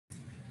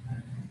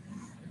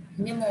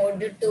ഇനി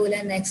module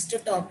 2 next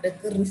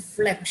topic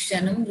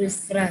റിഫ്ലക്ഷനും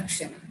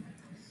റിഫ്രാക്ഷനും.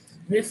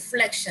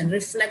 Reflection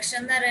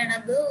എന്ന്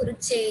പറയുന്നത് ഒരു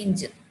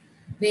ചേഞ്ച്,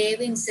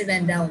 വേവ്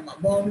ഇൻസിഡന്റ് ആവുമ്പോൾ,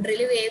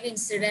 ബൗണ്ടറിയിൽ വേവ്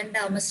ഇൻസിഡന്റ്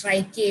ആവുമ്പോൾ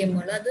സ്ട്രൈക്ക്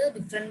ചെയ്യുമ്പോൾ അത്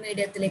ഡിഫറെന്റ്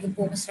മീഡിയത്തിലേക്ക്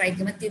പോകുമ്പോൾ സ്ട്രൈക്ക്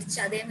ചെയ്യുമ്പോൾ തിരിച്ച്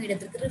അതേ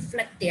മീഡിയത്തിലേക്ക്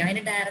റിഫ്ലക്ട് ചെയ്യും,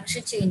 അതിന്റെ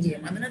ഡയറക്ഷൻ ചേഞ്ച്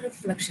ചെയ്യും. അതാണ്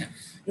reflection.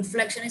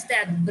 Reflection is the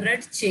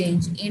abrupt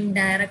change in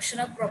direction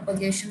of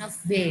propagation of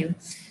wave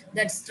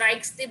that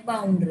strikes the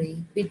boundary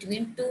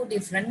between two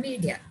different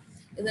media.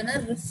 ഇതാണ്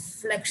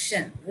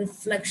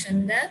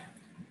റിഫ്ലക്ഷന്റെ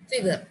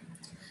ഫിഗർ.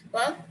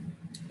 അപ്പോൾ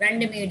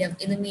രണ്ട് മീഡിയം,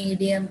 ഇത്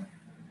മീഡിയം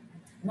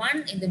 1,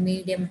 ഇത്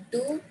മീഡിയം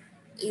 2,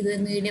 ഇത്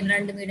മീഡിയം,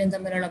 രണ്ട് മീഡിയം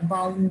തമ്മിലുള്ള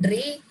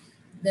ബൗണ്ടറി,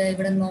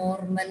 ഇവിടെ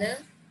normal,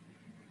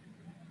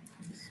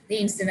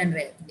 incident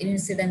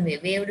wave.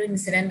 Wave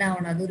incident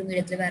ആവണം, അത് ഒരു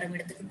മീഡിയത്തിൽ വേറെ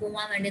മീഡിയത്തിലേക്ക്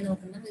പോകാൻ വേണ്ടി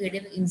നോക്കുമ്പോൾ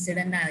മീഡിയം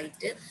ഇൻസിഡന്റ്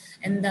ആയിട്ട്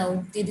എന്താവും,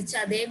 തിരിച്ച്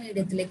അതേ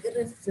മീഡിയത്തിലേക്ക്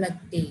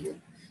റിഫ്ലക്ട് ചെയ്യും.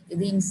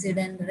 ഇത്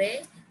ഇൻസിഡന്റ് റേ,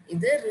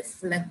 ഇത്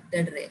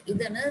റിഫ്ലക്റ്റഡ് റേ.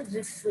 ഇതാണ്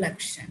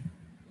റിഫ്ലക്ഷൻ.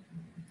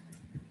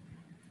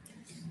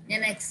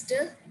 Next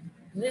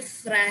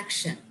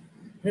refraction.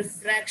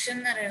 റിഫ്രാക്ഷൻ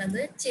എന്ന്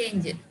പറയുന്നത്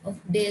change of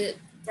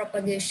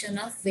propagation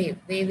of wave.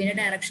 വേവിന്റെ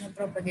ഡയറക്ഷൻ ഓഫ്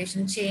പ്രൊപ്പഗേഷൻ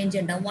ചേഞ്ച്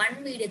ഉണ്ടാവും, വൺ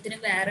മീഡിയത്തിന്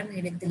വേറെ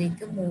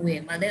മീഡിയത്തിലേക്ക് മൂവ്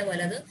ചെയ്യും.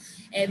 അതേപോലെ അത്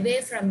എവേ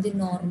ഫ്രം ദി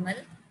നോർമൽ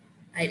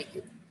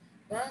ആയിരിക്കും.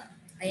 അപ്പോൾ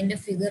അതിന്റെ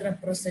ഫിഗർ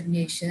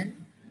റെപ്രസെന്റേഷൻ,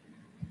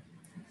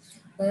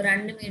 ഇപ്പോൾ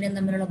രണ്ട് മീഡിയം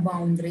തമ്മിലുള്ള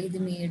ബൗണ്ടറി, ഇത്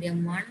മീഡിയം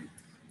 1,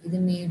 ഇത്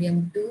മീഡിയം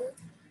 2,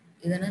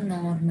 ഇതാണ്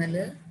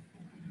നോർമല്.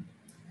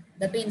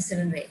 ഇതപ്പോൾ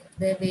ഇൻസിഡന്റ് റേ,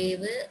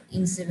 വേവ്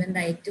ഇൻസിഡന്റ്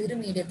ആയിട്ട് ഒരു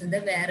മീഡിയത്തിന്റെ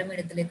വേറെ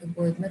മീഡിയത്തിലേക്ക്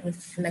പോയിട്ട്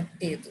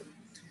റിഫ്ലക്ട് ചെയ്തു,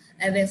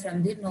 അവേ ഫ്രം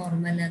ദി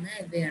നോർമൽ ആണ്,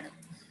 അവേ ആണ്.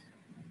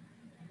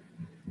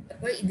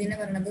 അപ്പോൾ ഇതിനെ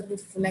പറയുന്നത്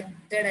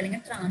റിഫ്ലക്റ്റഡ്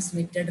അല്ലെങ്കിൽ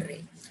ട്രാൻസ്മിറ്റഡ് റേ.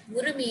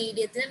 ഒരു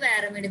മീഡിയത്തിന്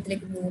വേറെ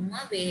മീഡിയത്തിലേക്ക്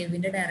പോകുമ്പോൾ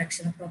വേവിന്റെ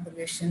ഡയറക്ഷൻ ഓഫ്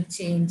പ്രൊപ്പഗേഷൻ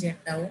ചേഞ്ച്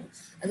ഉണ്ടാവും,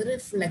 അത്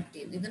റിഫ്ലക്ട്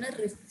ചെയ്യും. ഇതാണ്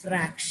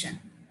റിഫ്രാക്ഷൻ.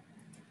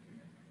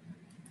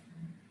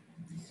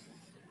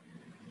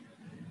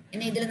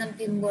 ഇനി ഇതിൽ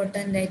നമുക്ക്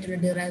ഇമ്പോർട്ടൻ്റ് ആയിട്ടുള്ള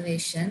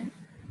ഡിറൈവേഷൻ,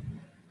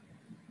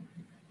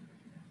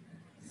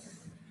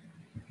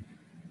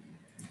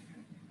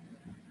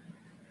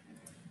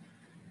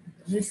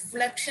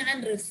 reflection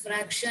and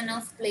refraction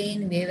of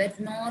plane wave at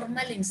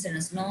normal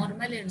incidence.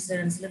 Normal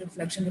incidence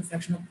reflection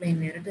of plane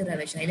wave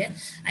derivation.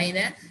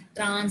 അതിലെ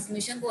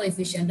ട്രാൻസ്മിഷൻ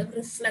കോഎഫിഷ്യന്റും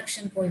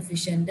റിഫ്ലക്ഷൻ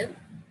കോഎഫിഷ്യന്റും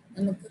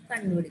നമുക്ക്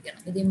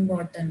കണ്ടുപിടിക്കണം. ഇത്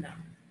ഇമ്പോർട്ടൻ്റ്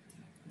ആണ്.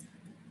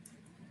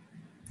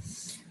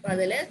 അപ്പൊ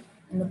അതിൽ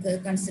നമുക്ക്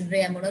കൺസിഡർ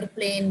ചെയ്യാൻ പോകുന്ന ഒരു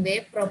പ്ലെയിൻ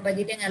വേവ്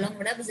പ്രൊപ്പഗേറ്റിംഗ് അലോങ്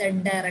ഇവിടെ z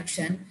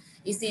direction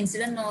is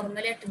incident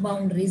normally at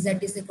boundary z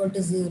is equal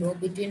to 0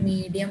 between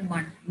medium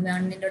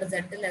 1 into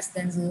z less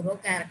than 0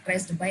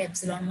 characterized by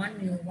epsilon 1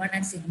 mu 1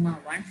 and sigma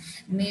 1,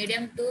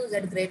 medium 2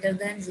 z greater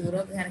than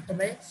 0 characterized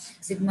by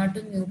sigma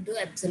 2 mu 2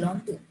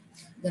 epsilon 2.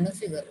 ഇതാണ്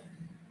figure.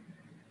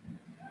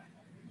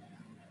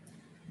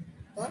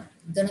 അപ്പോൾ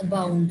ഇതാണ്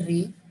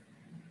boundary,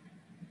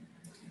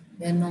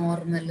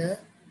 normal.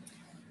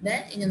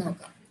 ഇനി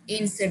നോക്കാം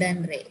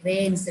incident ray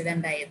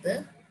incident ആയത്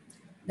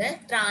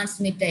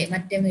transmit ആയി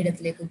മറ്റേ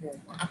മീഡിയത്തിലേക്ക്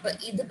പോകുമ്പോൾ. അപ്പൊ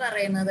ഇത്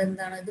പറയുന്നത്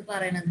എന്താണ്, ഇത്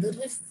പറയുന്നത്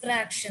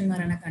റിഫ്രാക്ഷൻ എന്ന്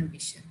പറയുന്ന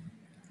കണ്ടീഷൻ.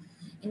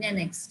 ഇനി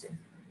നെക്സ്റ്റ്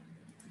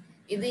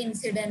ഇത്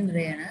ഇൻസിഡന്റ്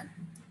റേ ആണ്,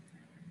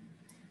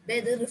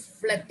 ഇത്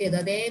റിഫ്ലക്ട് ചെയ്തു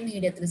അതേ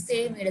മീഡിയത്തിൽ,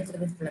 സെയിം മീഡിയത്തിൽ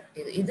റിഫ്ലക്ട്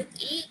ചെയ്തു. ഇത്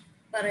ഈ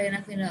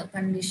പറയുന്ന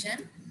കണ്ടീഷൻ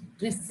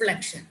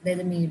റിഫ്ലക്ഷൻ,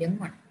 അതായത് മീഡിയം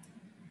 1.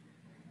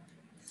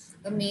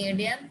 അപ്പൊ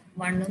മീഡിയം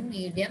 1ഉം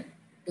മീഡിയം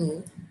 2,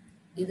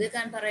 ഇത്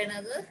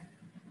പറയുന്നത്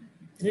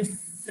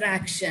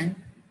റിഫ്രാക്ഷൻ.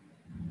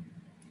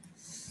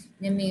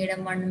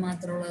 മീഡിയം 1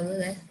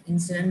 മാത്രമുള്ളത്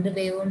ഇൻസിഡന്റ്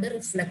വേവ് ഉണ്ട്,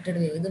 റിഫ്ലക്റ്റഡ്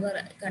വേവ്. ഇത്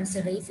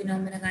കൺസിഡർ ഈ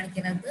ഫിനോമിന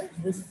കാണിക്കുന്നത്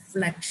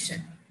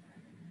റിഫ്ലക്ഷൻ.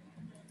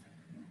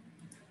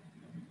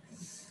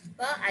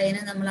 അപ്പൊ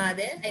അതിനെ നമ്മൾ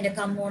ആദ്യം അതിന്റെ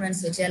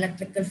കമ്പോണൻസ് വെച്ച്,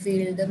 electrical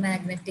field,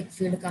 magnetic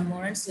field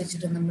components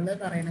വെച്ചിട്ട് നമ്മൾ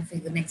പറയുന്ന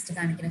ഫിഗർ, നെക്സ്റ്റ്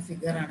കാണിക്കുന്ന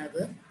ഫിഗർ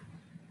ആണത്.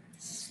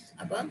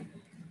 അപ്പം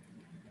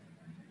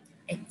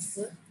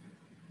X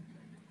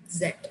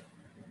Z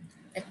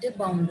at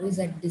boundary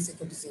z is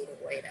equal to 0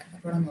 വരെ.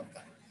 അപ്പോൾ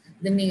നോക്കാം,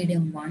 ഇത്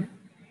medium 1,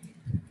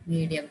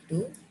 medium 2,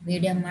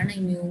 medium 1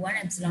 mu 1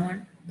 epsilon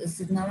 1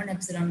 sigma 1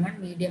 epsilon 1,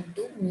 medium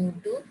 2 mu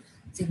 2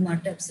 sigma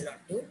 2 epsilon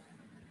 2.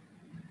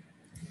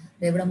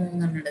 ഇവിടെ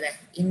മൂന്നെണ്ണുണ്ട്.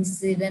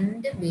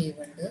 ഇൻസിഡന്റ് വേവ്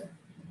ഉണ്ട്,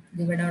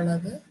 ഇതിവിടെ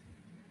ഉള്ളത്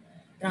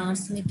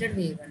ട്രാൻസ്മിറ്റഡ്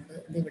വേവ് ഉണ്ട്,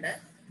 ഇതിവിടെ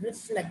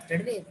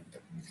റിഫ്ലക്റ്റഡ് വേവ് ഉണ്ട്.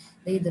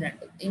 ഇത്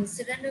രണ്ടും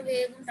ഇൻസിഡന്റ്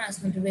വേവും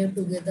ട്രാൻസ്മിറ്റഡ് വേവ്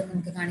ടുഗദർ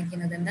നമുക്ക്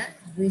കാണിക്കുന്നത് എന്താ,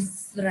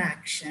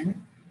 റിഫ്രാക്ഷൻ.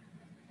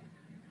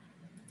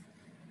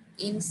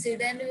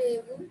 ഇൻസിഡന്റ്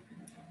വേവും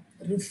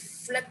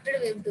റിഫ്ലക്റ്റഡ്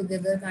വേവ്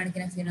ടുഗദർ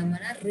കാണിക്കുന്ന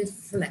ഫിനോമിന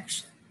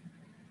റിഫ്ലക്ഷൻ.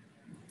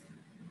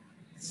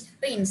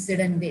 ഇപ്പൊ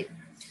ഇൻസിഡന്റ്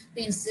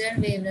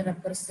വേവിനെ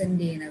റെപ്രസെന്റ്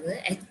ചെയ്യുന്നത്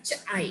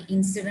HI,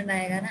 ഇൻസിഡന്റ്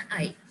ആയ കാരണം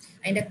I.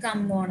 അതിന്റെ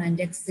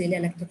കമ്പോണന്റ് എക്സിൽ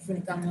ഇലക്ട്രിക്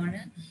ഫീൽഡ്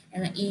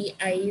കമ്പോണന്റ്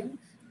EIയും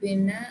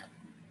പിന്നെ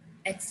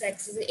x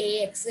axis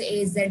AX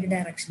AZ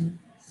direction.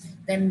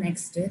 Then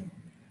next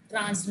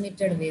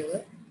transmitted wave,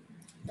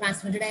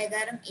 transmitted ആയ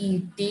കാരണം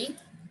ET,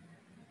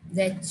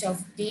 H of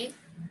t,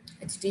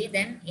 HT,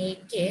 then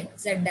AK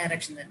Z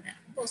direction തന്നെ,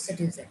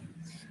 പോസിറ്റീവ് Z.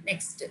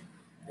 നെക്സ്റ്റ്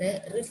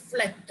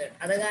റിഫ്ലക്റ്റഡ്,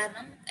 അത്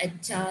കാരണം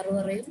HR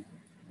പറയും,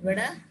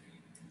 ഇവിടെ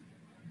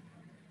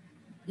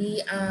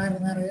ER എന്ന്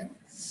പറയും.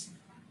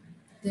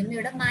 പിന്നെ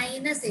ഇവിടെ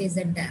മൈനസ് AZ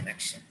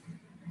ഡയറക്ഷൻ.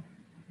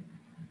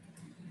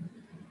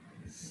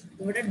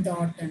 ഇവിടെ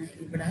ഡോട്ട് ആണ്,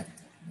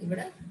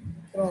 ഇവിടെ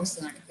ക്രോസ്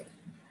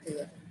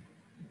കാണിക്കുന്നത്.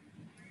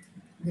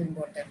 ഇത്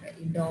ഇമ്പോർട്ടൻ്റ്.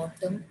 ഈ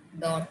ഡോട്ടും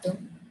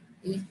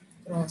ഈ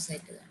ക്രോസ്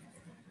ആയിട്ട്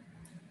കാണിക്കുന്നത്.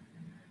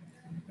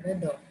 ഇവിടെ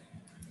ഡോട്ട്.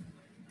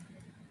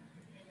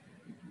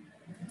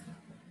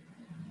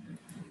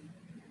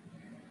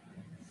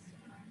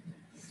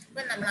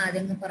 ഇപ്പൊ നമ്മൾ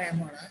ആദ്യം പറയാൻ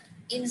പോണ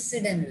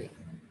incident wave.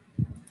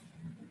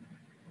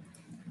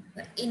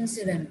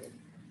 Incident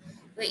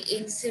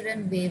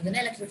വേവിന്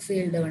electric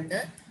field ഉണ്ട്,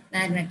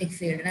 മാഗ്നറ്റിക്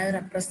ഫീൽഡ്. അത്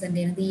റെപ്രസെന്റ്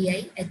ചെയ്യുന്നത്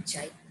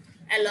EI/HI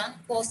along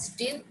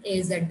positive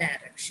AZ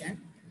direction.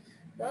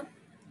 അപ്പൊ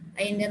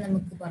അതിന്റെ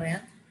നമുക്ക്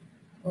പറയാം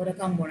ഓരോ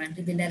കമ്പോണന്റ്.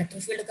 ഇതിന്റെ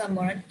electric field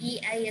component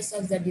EIS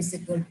of Z is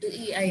equal to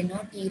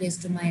EI0 e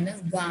raised to minus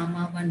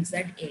gamma 1Z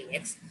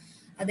AX.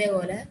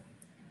 അതേപോലെ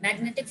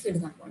magnetic field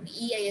component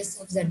EIS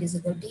of Z is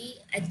equal to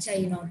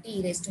HI0 e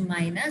raised to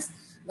minus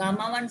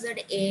gamma 1Z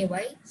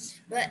AY.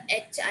 ഇപ്പൊ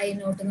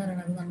HI0 എന്ന്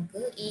പറയുന്നത്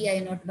നമുക്ക്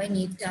EI0 by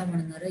നീറ്റ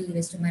ആവണമെന്ന് e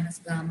raised to minus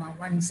gamma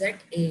 1Z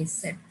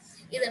AZ.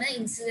 ഇതാണ്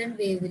incident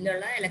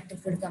വേവിലുള്ള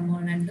electric field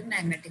കമ്പോണന്റും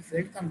magnetic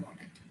field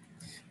component.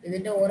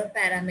 ഇതിന്റെ ഓരോ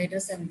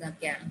parameters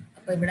എന്തൊക്കെയാണ്?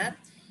 അപ്പൊ ഇവിടെ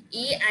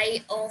EI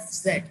of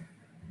Z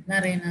എന്ന്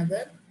പറയുന്നത്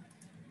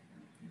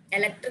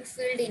electric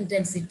field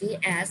intensity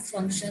as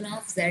function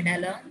of Z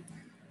along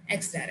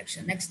X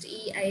direction. Next,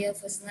 EI of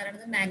S എന്ന്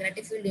പറയുന്നത്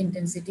magnetic field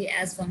intensity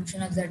as function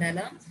of Z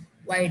along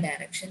Y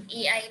direction.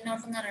 EI0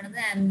 എന്ന് പറയുന്നത്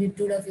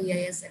amplitude of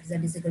EIS at Z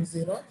is equal to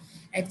 0.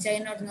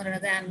 HI0 എന്ന്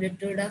പറയുന്നത്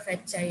amplitude of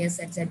HIS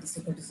at Z is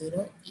equal to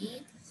 0. E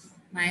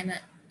minus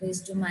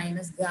raised to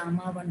minus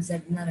gamma 1Z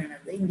എന്ന്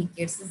പറയുന്നത്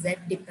indicates Z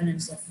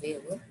dependence of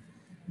wave.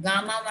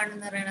 Gamma 1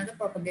 എന്ന് പറയുന്നത്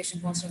propagation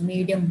constant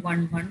medium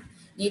 1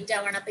 നീറ്റ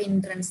 1 അപ്പൊ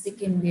intrinsic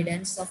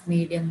impedance of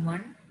medium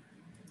 1.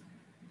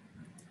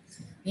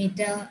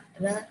 നീറ്റ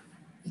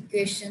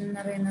equation എന്ന്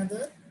പറയുന്നത്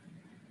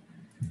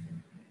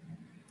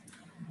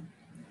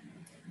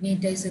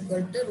നീറ്റ is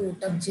equal to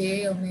root of J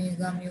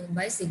omega mu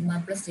by sigma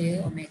plus J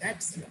omega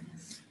epsilon.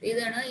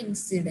 ഇതാണ്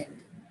incident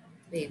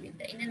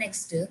വേവിന്റെ. ഇനി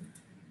നെക്സ്റ്റ്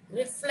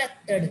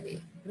റിഫ്ലക്റ്റഡ്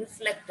വേവ്.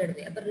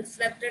 അപ്പൊ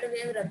reflected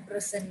wave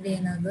represent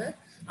ചെയ്യുന്നത്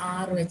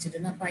R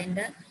വെച്ചിട്ടുണ്ട്. അപ്പൊ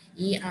അതിന്റെ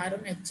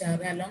ERഉം HR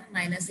along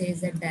minus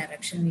AZ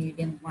direction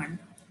medium 1.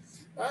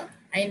 അപ്പൊ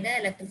അതിന്റെ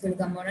electric field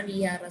component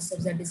ERS of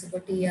Z is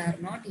equal to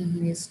ER0 e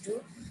raised to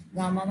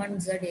gamma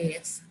 1Z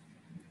AX.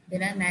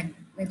 പിന്നെ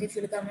magnetic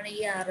field component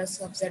ERS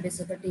of Z is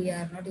equal to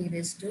ER0 e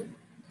raised to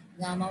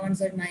gamma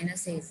 1Z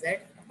minus AZ.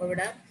 അപ്പൊ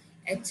ഇവിടെ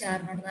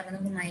HR0 എന്ന്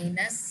പറയുന്നത്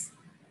minus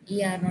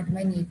ER0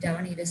 by നീറ്റ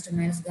 1 e raised to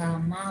minus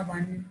gamma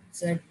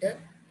 1Z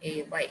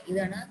AY.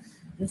 ഇതാണ്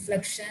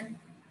reflection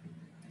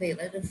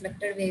wave.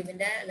 Reflected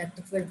വേവിന്റെ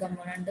electric field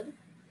കമ്പോണന്റും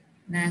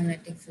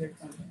magnetic field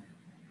component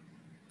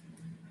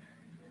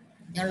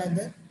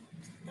ഉള്ളത്.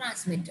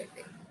 Transmitted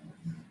wave.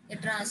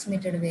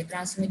 Transmitted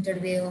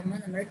wave ആകുമ്പോൾ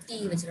നമ്മൾ T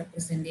വെച്ച്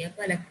റെപ്രസെന്റ് ചെയ്യുക.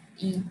 അപ്പോൾ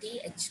ET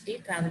HT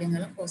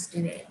travelling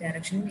positive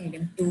direction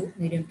medium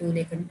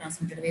 2ലേക്കാണ്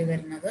transmitted wave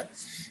വരുന്നത്.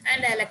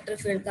 And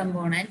electric field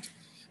component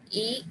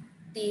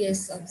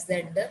ETS of Z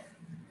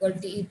equal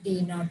to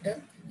ET0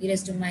 e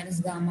raised to minus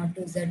gamma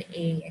 2Z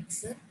AX.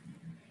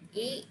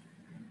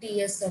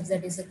 ETS of Z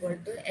is equal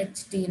to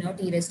HT0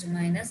 e raised to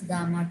minus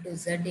gamma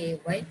 2Z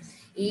AY.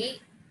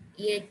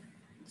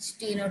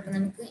 HT0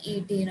 നമുക്ക്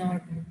ET0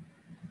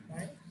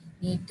 by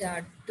നീറ്റ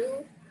 2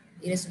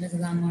 e raised to minus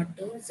gamma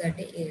 2Z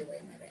AY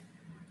എന്ന് പറയാം.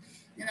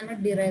 ഇനി നമ്മൾ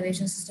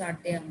ഡിറൈവേഷൻസ്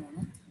start ചെയ്യാൻ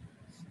പോകണം.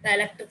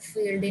 Electric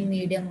field in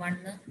medium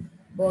 1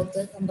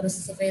 both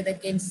compresses of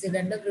ഏതൊക്കെ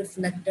incident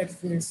reflected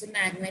fields,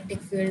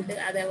 magnetic field.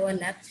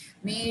 അതേപോലെ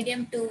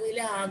medium 2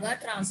 ആകെ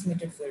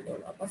ട്രാൻസ്മിറ്റഡ് ഫീൽഡ്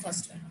ഉള്ളൂ. അപ്പൊ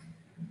ഫസ്റ്റ് വേണം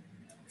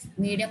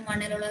medium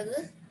 1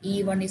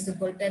 E1 is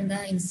equal to എന്താ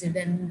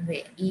incident ray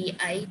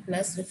EI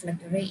plus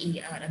reflected ray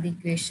ER. അത്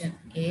equation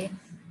A.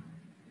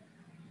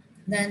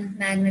 Then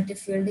magnetic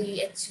field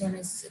H1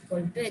 is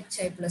equal to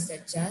HI plus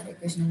HR,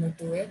 equation number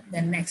 2A.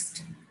 Then next,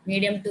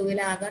 medium 2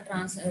 ആകെ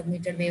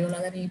transmitted wave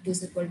ഉള്ളത് E2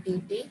 is equal to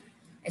ET,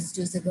 H2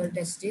 is equal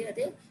to HT.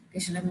 അത്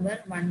equation number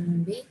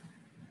 1B,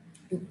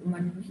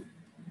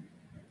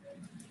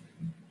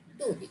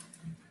 2B.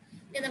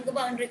 ഇനി നമുക്ക്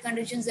boundary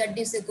condition Z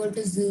is equal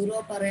to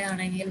 0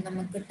 പറയുകയാണെങ്കിൽ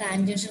നമുക്ക്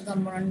tangential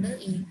component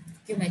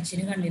Eക്കും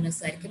Hനും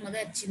continuous ആയിരിക്കും. അത്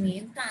Hനും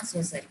Eയും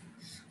transverse ആയിരിക്കും.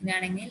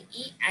 ഇങ്ങനെയാണെങ്കിൽ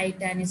I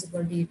tan is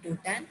equal to E2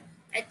 tan,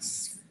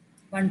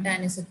 H1 tan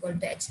is equal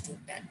to H2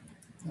 tan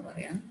എന്ന്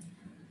പറയാം.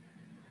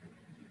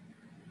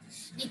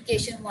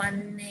 Equation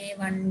 1A,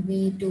 1B,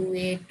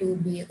 2A,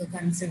 2B ഒക്കെ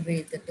കൺസിഡർ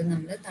ചെയ്തിട്ട്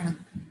നമ്മൾ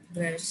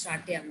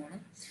സ്റ്റാർട്ട് ചെയ്യാൻ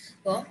പോകണം.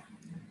 അപ്പോൾ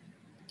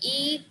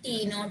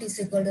ET0 is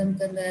equal to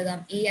നമുക്ക് എന്ത് എഴുതാം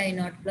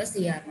EI0 plus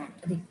ER0.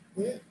 അത്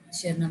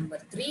equation number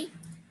 3.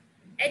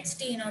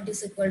 HT0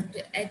 is equal to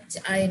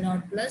HI0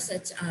 plus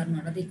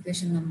HR0. അത്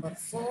ഇക്വേഷൻ നമ്പർ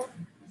 4.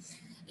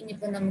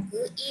 ഇനിയിപ്പോൾ നമുക്ക്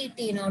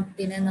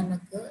ET0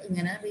 നമുക്ക്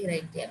ഇങ്ങനെ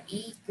റീറൈറ്റ് ചെയ്യാം. ഈ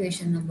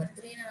ഇക്വേഷൻ നമ്പർ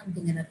 3 നമുക്ക്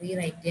ഇങ്ങനെ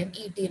റീറൈറ്റ് ചെയ്യാം.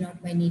 ET0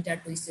 by നീറ്റ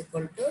 2 is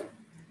equal to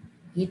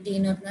ET0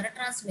 എന്ന് പറഞ്ഞാൽ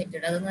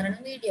ട്രാൻസ്മിറ്റഡ്, അതെന്ന്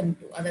പറയുന്നത് മീഡിയം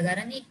 2, അത്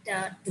കാരണം നീറ്റ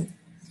 2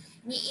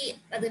 ഇനി ഈ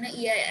അതിന്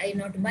E I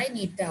not by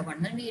നീറ്റ one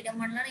medium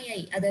വണ്ണാണ് E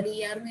I, അതായത് ഇ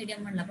ആർ മീഡിയം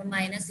വണ്ണിൽ, അപ്പൊ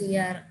minus E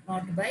are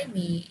not by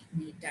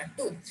നീറ്റ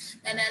to.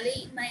 അതിനാൽ ഈ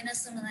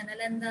മൈനസ് ആണ്,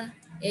 അതിനാൽ എന്താ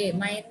എ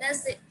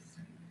മൈനസ്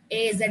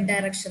എ സെഡ്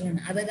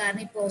ഡയറക്ഷനിലാണ്, അത്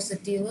കാരണം ഈ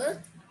പോസിറ്റീവ്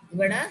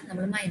ഇവിടെ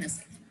നമ്മൾ മൈനസ്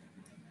ആക്കി.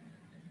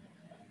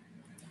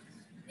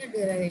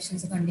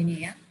 ഡെറിവേഷൻസ് കണ്ടിന്യൂ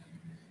ചെയ്യാം.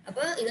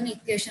 അപ്പൊ ഇതിന്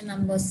ഇക്വേഷൻ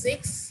നമ്പർ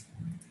 6.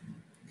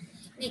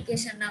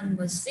 ഇക്വേഷൻ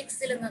നമ്പർ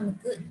 6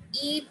 നമുക്ക്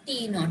E T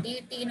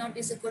not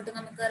is equal to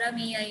നമുക്കറിയാം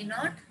E I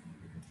not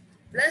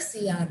plus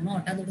E are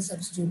not, അതോട്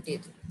സബ്സ്റ്റിറ്റ്യൂട്ട്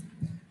ചെയ്തു.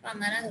 അപ്പൊ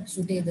അങ്ങനെ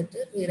സബ്സ്റ്റിറ്റ്യൂട്ട് ചെയ്തിട്ട്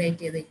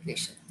റീറൈറ്റ് ചെയ്ത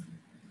ഇക്വേഷൻ.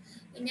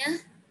 പിന്നെ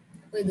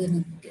അപ്പൊ ഇത്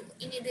കിട്ടിയത്.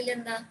 ഇനി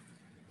ഇതിലെന്താ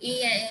ഈ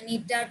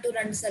നീറ്റ ടു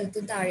രണ്ട്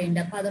സ്ഥലത്തും താഴെയുണ്ട്,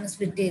 അപ്പൊ അതൊന്ന്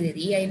സ്പ്ലിറ്റ് ചെയ്തത്.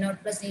 E I not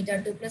plus നീറ്റ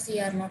two plus E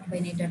are not by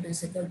നീറ്റ two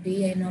is equal to E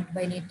I not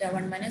by നീറ്റ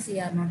one minus E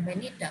are not by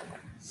നീറ്റ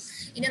one.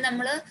 ഇനി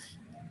നമ്മള്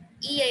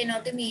ഈ ഐ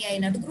നോട്ടും ഈ ഐ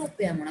നോട്ട് ഗ്രൂപ്പ്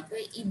ചെയ്യാൻ പോകണം. അപ്പൊ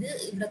ഇത്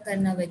ഇവിടെ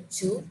തന്നെ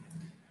വെച്ചു,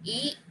 ഈ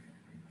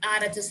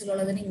ആർ എച്ച്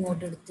എസിലുള്ളതിന്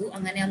ഇങ്ങോട്ട് എടുത്തു.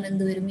 അങ്ങനെയാകുമ്പോൾ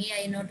എന്ത് വരും, ഈ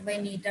I not by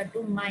നീറ്റ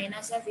to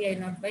minus of E I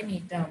not by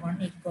നീറ്റ one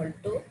equal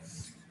to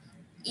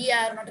ഈ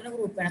ആർ നോട്ടിന്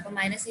ഗ്രൂപ്പ് ആണ്. അപ്പൊ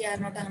മൈനസ് ഈ ആർ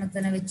നോട്ട് അങ്ങനെ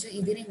തന്നെ വെച്ചു,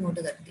 ഇതിന്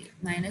ഇങ്ങോട്ട് തട്ടി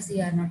മൈനസ് ഈ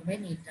ആർ നോട്ട് ബൈ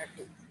നീറ്റ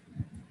ടു.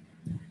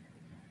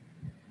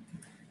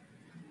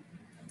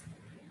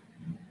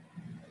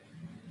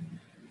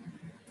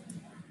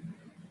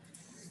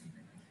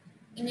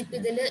 ഇനിയിപ്പോ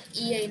ഇതില്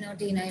ഈ ഐ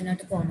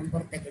നോട്ട് കോമൺ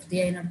പുറത്തേക്ക് എടുത്തു. ഈ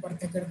ഐ നോട്ട്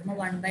പുറത്തേക്ക് എടുക്കുമ്പോൾ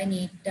one by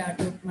നീറ്റ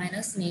to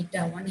minus നീറ്റ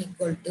one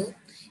equal to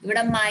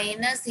ഇവിടെ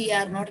മൈനസ് ഇ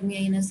ആർ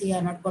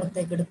നോട്ട്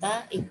പുറത്തേക്ക് എടുത്താൽ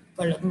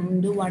equal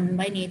to one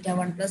by നീറ്റ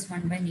one plus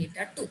one by നീറ്റ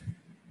to.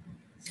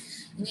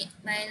 ഇനി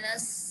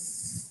മൈനസ്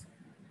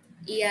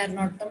ഇ ആർ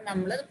നോട്ടും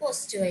നമ്മൾ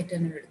പോസിറ്റീവ് ആയിട്ട്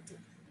തന്നെ എടുത്തു.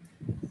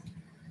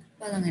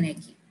 അപ്പൊ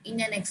അതങ്ങനെയാക്കി.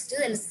 ഇനി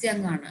നെക്സ്റ്റ് എൽസിയം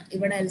കാണാം.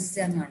 ഇവിടെ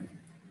എൽസിയം കാണും.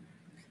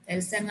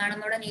 എൽസിയം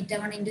കാണുമ്പോൾ ഇവിടെ നീറ്റ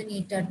വൺ ഇൻറ്റു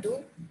നീറ്റ ടു,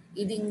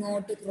 ഇത്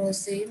ഇങ്ങോട്ട്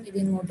ക്രോസ് ചെയ്യും, ഇത്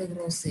ഇങ്ങോട്ട്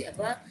ക്രോസ് ചെയ്യും.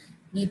 അപ്പൊ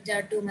നീറ്റ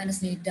ടു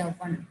മൈനസ് നീറ്റ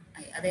വൺ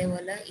ആയി.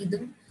 അതേപോലെ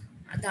ഇതും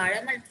താഴെ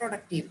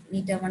പ്രൊഡക്റ്റ് ചെയ്യും,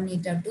 നീറ്റ വൺ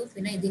നീറ്റ ടു,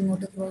 പിന്നെ ഇത്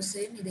ഇങ്ങോട്ട് ക്രോസ്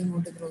ചെയ്യും, ഇത്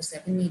ഇങ്ങോട്ട് ക്രോസ്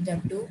ചെയ്യും. അപ്പൊ നീറ്റ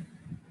ടു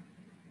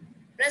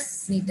പ്ലസ്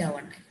നീറ്റ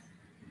വൺ ആയി.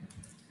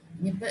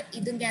 ഇനിയിപ്പോ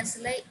ഇതും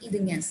ക്യാൻസലായി,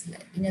 ഇതും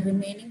ക്യാൻസലായി. പിന്നെ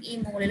റിമൈനിങ് ഈ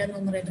മുകളിലെ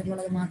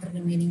ന്യൂമറേറ്ററിലുള്ളത് മാത്രം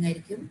റിമൈനിങ്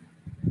ആയിരിക്കും.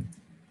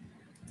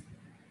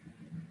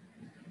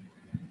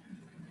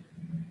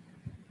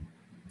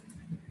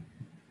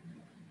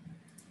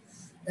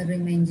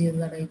 റിമൈൻ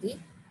ചെയ്തത് എഴുതി.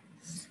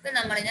 ഇപ്പൊ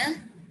നമ്മളിന്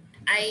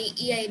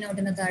ഈ ഐ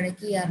നോട്ടിന്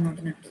താഴേക്ക് ഈ ആർ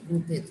നോട്ടിന് ഇട്ടു,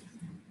 ഗ്രൂപ്പ് ചെയ്തു.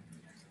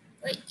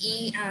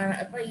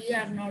 അപ്പൊ ഈ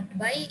ആർ നോട്ട്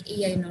ബൈ ഈ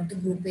ഐ നോട്ട്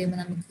ഗ്രൂപ്പ് ചെയ്യുമ്പോൾ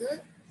നമുക്ക്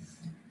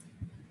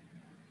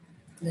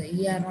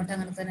ഈ ആർ നോട്ട്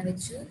അങ്ങനെ തന്നെ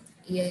വെച്ചു,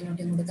 ഈ ഐ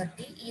നോട്ട് ഇങ്ങോട്ട്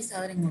തട്ടി, ഈ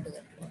സാധനം ഇങ്ങോട്ട്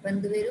തട്ടു. അപ്പൊ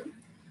എന്ത് വരും,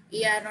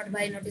 ഈ are not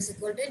by not is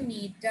equal to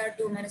നീറ്റ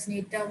to minus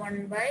നീറ്റ one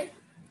by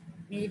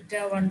നീറ്റ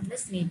one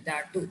plus നീറ്റ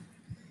to.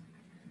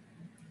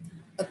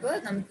 അപ്പൊ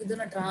നമുക്ക്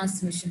ഇതിന്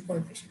ട്രാൻസ്മിഷൻ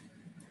കോഎഫിഷ്യന്റ്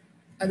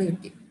അത്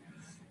കിട്ടി.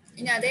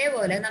 ഇനി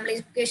അതേപോലെ നമ്മൾ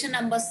ഇക്വേഷൻ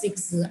നമ്പർ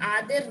 6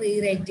 ആദ്യം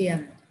റീറൈറ്റ്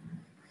ചെയ്യാൻ.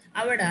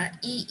 അവിടെ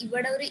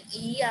ഇവിടെ ഒരു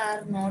ഇ ആർ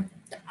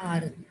നോട്ട്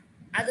ആർ,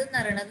 അതെന്ന്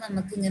പറയുന്നത്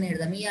നമുക്ക് ഇങ്ങനെ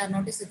എഴുതാം, E are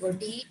not is equal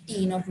to E T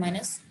nought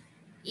minus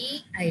E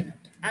I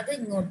not, അത്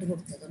ഇങ്ങോട്ട്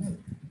കൊടുത്തത്.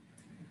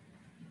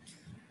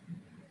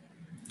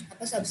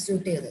 അപ്പൊ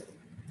സബ്സ്റ്റിറ്റ്യൂട്ട് ചെയ്തത്.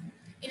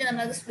 ഇനി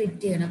നമ്മളത്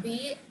സ്പ്ലിറ്റ് ചെയ്യണം. അപ്പൊ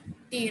ഈ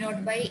T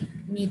not by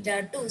നീറ്റ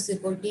two is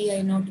equal to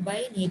I not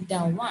by നീറ്റ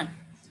one,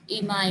 ഈ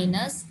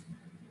മൈനസ്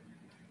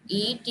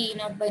ഈ ടി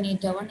നോട്ട് ബൈ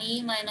നീറ്റ വൺ, ഈ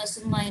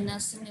മൈനസും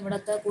മൈനസും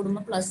ഇവിടത്തെ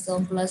കൂടുമ്പോൾ പ്ലസ്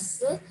ആവും,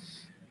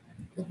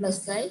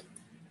 പ്ലസ് ആയി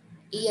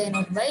E I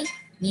not by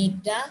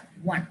നീറ്റ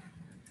one.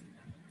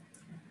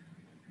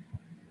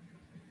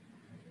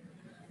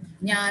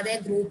 ഞാൻ അതേ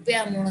ഗ്രൂപ്പ്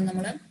ചെയ്യാൻ പോകണം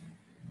നമ്മള്.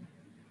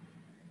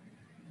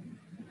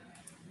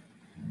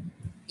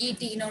 ഈ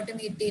ടി നോട്ടും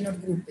ഈ ടി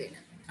നോട്ട് ഗ്രൂപ്പ്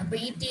ചെയ്യണം. അപ്പൊ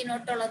ഈ ടി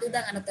നോട്ട് ഉള്ളത് ഇത്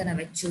അങ്ങനെ തന്നെ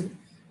വെച്ചു,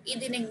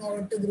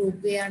 ഇതിനിങ്ങോട്ട്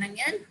ഗ്രൂപ്പ്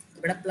ചെയ്യുകയാണെങ്കിൽ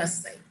ഇവിടെ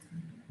പ്ലസ് ആയി.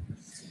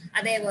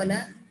 അതേപോലെ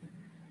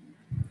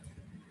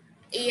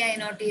ഈ I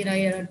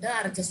not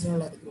R H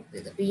എസിലുള്ളത് group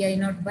ചെയ്തു. അപ്പൊ ഈ I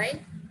not by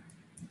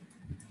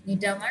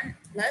നീറ്റ one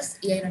plus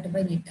ഈ ഐ നോട്ട്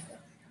ബൈ നീറ്റ വൺ.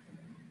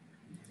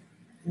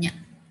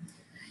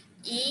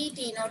 ഈ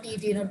ടി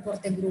നോട്ട്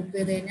പുറത്തേക്ക് ഗ്രൂപ്പ്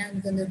ചെയ്ത് കഴിഞ്ഞാൽ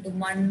നമുക്ക് എന്ത് കിട്ടും,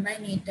 one by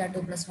നീറ്റ two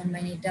plus one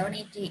by നീറ്റ one.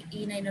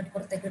 ഈ നൈ നോട്ട്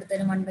പുറത്തേക്ക്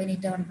എടുത്തതിന് one by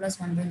നീറ്റ one plus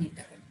one by നീറ്റ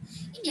one.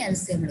 ഇനി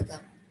എൽസിയം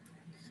എടുക്കാം.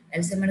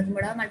 എൽസിയം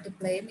എടുക്കുമ്പോൾ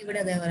മൾട്ടിപ്ലൈയും ഇവിടെ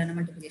അതേപോലെ തന്നെ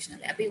മൾട്ടിപ്ലിക്കേഷൻ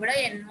അല്ലേ. അപ്പൊ ഇവിടെ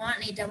എൻ വൺ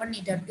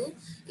നീറ്റ ടു,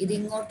 ഇത്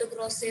ഇങ്ങോട്ട്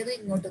ക്രോസ് ചെയ്തു,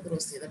 ഇങ്ങോട്ട്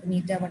ക്രോസ് ചെയ്തു. അപ്പൊ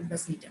നീറ്റ വൺ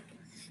പ്ലസ് നീറ്റ ടു.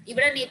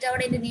 ഇവിടെ നീറ്റ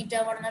വൺ ഇൻറ്റു നീറ്റ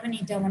വൺ എന്ന് പറഞ്ഞാൽ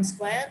നീറ്റ വൺ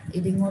സ്ക്വയർ,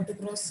 ഇത് ഇങ്ങോട്ട്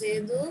ക്രോസ്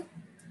ചെയ്തു,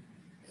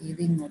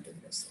 ഇത് ഇങ്ങോട്ട്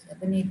ക്രോസ് ചെയ്തു.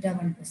 അപ്പൊ നീറ്റ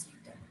വൺ പ്ലസ്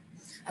നീറ്റ വൺ.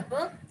 അപ്പൊ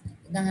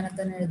ഇതങ്ങനെ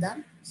തന്നെ എഴുതാം,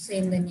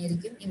 സെയിം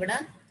തന്നെയായിരിക്കും. ഇവിടെ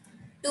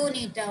to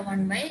നീറ്റ one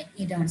by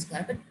നീറ്റ one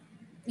square. അപ്പൊ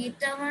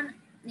നീറ്റ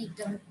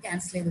വൺ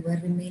ക്യാൻസൽ ചെയ്ത് പോയി,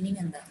 റിമൈനിങ്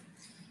എന്താ,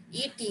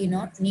 ഈ T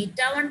not നീറ്റ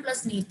one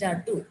plus നീറ്റ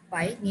to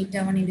by നീറ്റ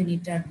one into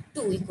നീറ്റ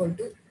two equal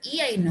to E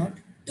I not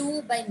to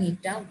by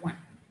നീറ്റ one.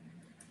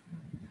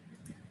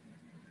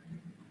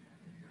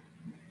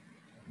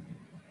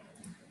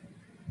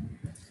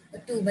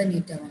 To by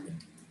നീറ്റ one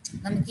കിട്ടി.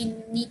 നമുക്ക് ഈ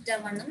നീറ്റ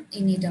വണ്ണും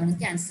ഈ നീറ്റ വണ്ണും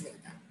ക്യാൻസൽ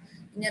ചെയ്താം.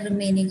 പിന്നെ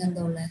റിമൈനിങ്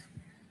എന്താ ഉള്ളത്,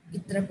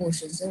 ഇത്ര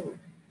പോർഷൻസേ ഉള്ളൂ.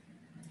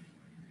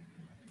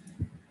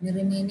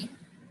 റിമൈനിങ്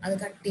അത്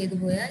കട്ട് ചെയ്ത്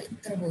പോയാൽ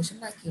ഇത്ര പോർഷൻ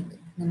ബാക്കിയുണ്ട്.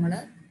 നമ്മൾ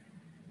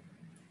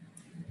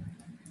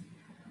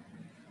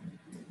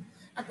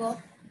അപ്പോൾ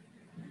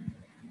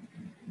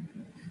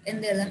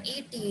എന്ത് എഴുതാം? ഈ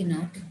ടി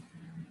നോട്ട്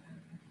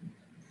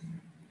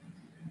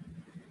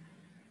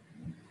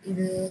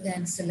ഇത്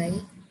ക്യാൻസലായി.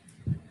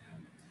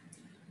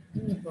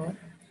 ഇനിയിപ്പോൾ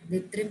ഇത്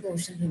ഇത്രയും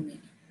പോർഷൻ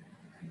റിമൈൻ.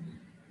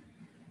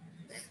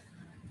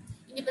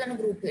 ഇനിയിപ്പോൾ നമ്മൾ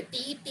ഗ്രൂപ്പ്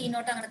ടി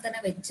നോട്ട് അങ്ങനെ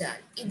തന്നെ വെച്ചാൽ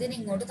ഇതിന്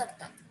ഇങ്ങോട്ട്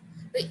തട്ടാം.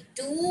 അപ്പൊ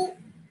 2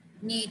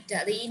 നീറ്റ,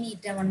 അത് ഈ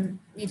നീറ്റ 1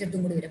 നീറ്റ 2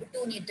 കൂടി വരും. അപ്പൊ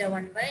 2 നീറ്റ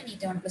 1 ബൈ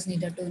നീറ്റ 1 പ്ലസ്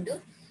നീറ്റ 2 ഇൻറ്റു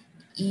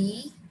ഈ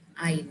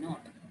ഐ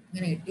നോട്ട്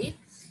ഇങ്ങനെ കിട്ടി.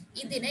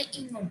 ഇതിനെ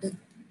ഇങ്ങോട്ട്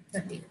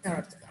തട്ടി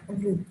താഴ്ത്തുക. അപ്പൊ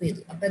ഗ്രൂപ്പ്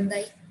ചെയ്തു. അപ്പൊ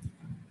എന്തായി?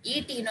 ഈ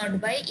ടി നോട്ട്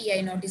ബൈ ഈ I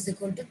not is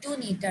equal to 2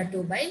 നീറ്റ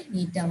 2 by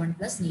നീറ്റ 1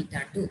 plus നീറ്റ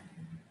 2.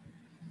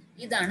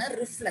 ഇതാണ്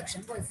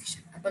റിഫ്ലക്ഷൻ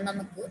കോഎഫിഷ്യന്റ്. അപ്പൊ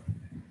നമുക്ക്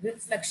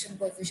റിഫ്ലക്ഷൻ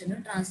കോഎഫിഷ്യന്റും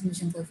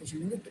ട്രാൻസ്മിഷൻ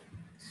കോഎഫിഷ്യന്റും കിട്ടും.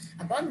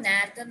 അപ്പം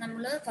നേരത്തെ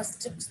നമ്മൾ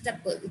first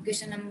step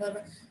equation number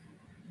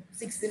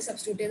 6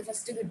 substitute ചെയ്ത്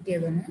ഫസ്റ്റ്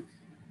കിട്ടിയതാണ്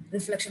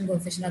റിഫ്ലക്ഷൻ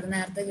കോഎഫിഷ്യന്റ്. അത്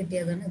നേരത്തെ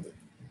കിട്ടിയതാണ് ഇത്.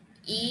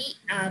 ഈ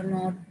are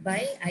not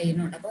by I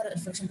not. അപ്പോൾ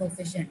reflection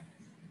coefficient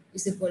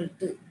is equal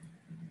to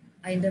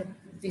അതിന്റെ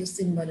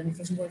symbol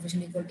reflection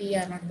coefficient equal to ഈ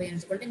are not by N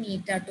equal to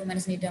നീറ്റ 2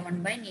 minus നീറ്റ 1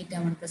 by നീറ്റ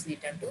 1 plus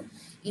നീറ്റ 2.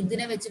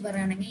 ഇതിനെ വെച്ച്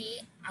പറയുകയാണെങ്കിൽ ഈ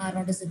are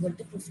not is equal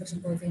to reflection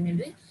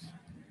coefficient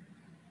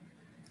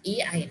ഈ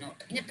I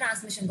not. ഇനി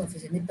transmission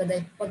coefficient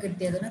ഇപ്പൊ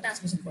കിട്ടിയതാണ്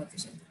transmission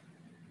coefficient.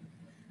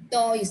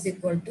 To is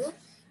equal to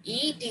ഈ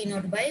ടി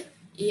നോട്ട് ബൈ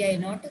ഈ I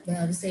not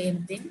same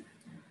thing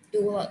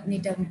 2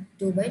 നീറ്റ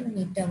 2 by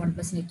നീറ്റ 1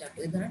 plus നീറ്റ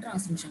 2. ഇതാണ്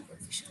ട്രാൻസ്മിഷൻ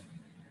കോഎഫിഷ്യന്റ്.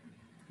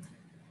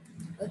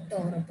 ടോ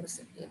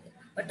റെപ്രസെന്റ് ചെയ്ത്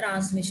അപ്പൊ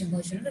ട്രാൻസ്മിഷൻ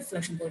കോഎഫിഷ്യന്റ്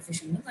റിഫ്ലക്ഷൻ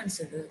കോഎഫിഷ്യന്റും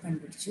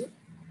കണ്ടുപിടിച്ചു.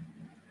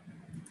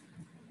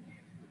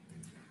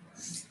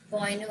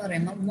 പോയിന്റ്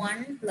പറയുമ്പോൾ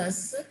 1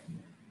 plus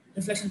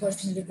reflection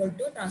coefficient equal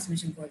to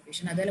transmission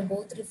coefficient. Otherwise,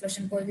 both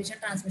reflection coefficient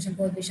and transmission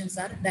coefficients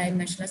are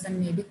dimensionless and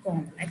may be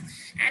complex.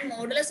 And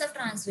modulus of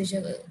transmission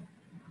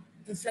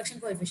reflection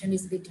coefficient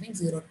is between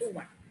 0 to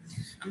 1.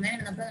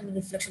 അങ്ങനെയാണ് നമ്മൾ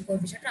reflection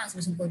coefficient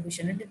transmission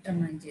coefficient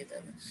determine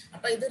ചെയ്തത്.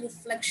 അപ്പൊ ഇത്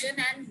reflection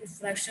and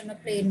refraction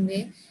plane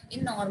wave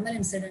in normal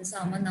incidents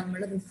ആകുമ്പോൾ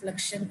നമ്മൾ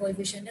reflection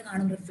coefficient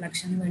കാണും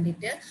റിഫ്ലക്ഷന്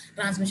വേണ്ടിയിട്ട്,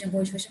 transmission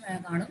coefficient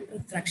കാണും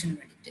റിഫ്രാക്ഷന്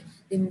വേണ്ടിയിട്ട്.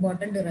 ഇത്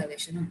ഇമ്പോർട്ടന്റ്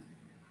ഡെറിവേഷൻ ആണ്.